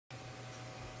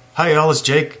Hi y'all, it's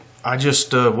Jake. I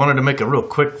just wanted to make a real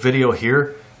quick video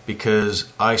here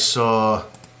because I saw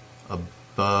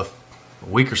a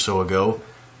week or so ago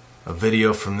a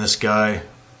video from this guy,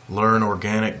 Learn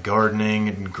Organic Gardening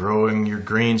and Growing Your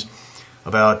Greens,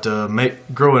 about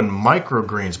growing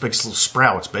microgreens, big little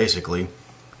sprouts basically,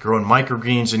 growing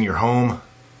microgreens in your home,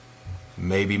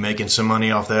 maybe making some money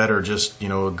off that, or just, you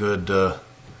know, a good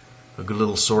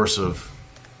little source of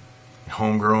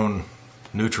homegrown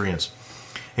nutrients.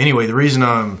 Anyway, the reason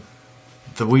I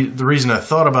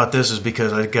thought about this is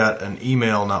because I got an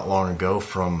email not long ago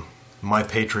from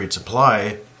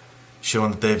MyPatriotSupply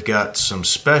showing that they've got some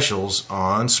specials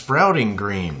on sprouting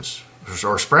greens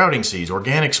or sprouting seeds,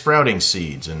 organic sprouting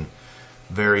seeds, and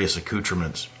various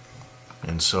accoutrements.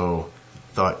 And so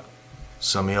I thought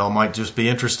some of y'all might just be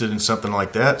interested in something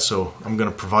like that. So I'm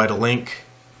going to provide a link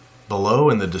below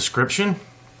in the description,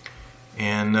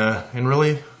 and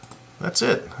really that's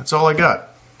it. That's all I got.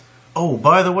 Oh,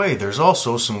 by the way, there's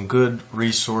also some good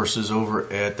resources over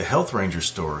at the Health Ranger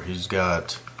store. He's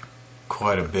got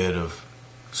quite a bit of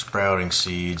sprouting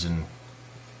seeds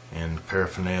and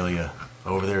paraphernalia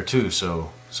over there too,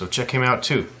 so check him out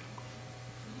too.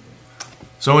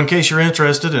 So in case you're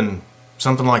interested in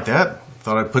something like that,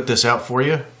 thought I'd put this out for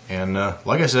you, and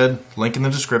like I said, link in the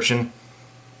description.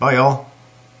 Bye y'all.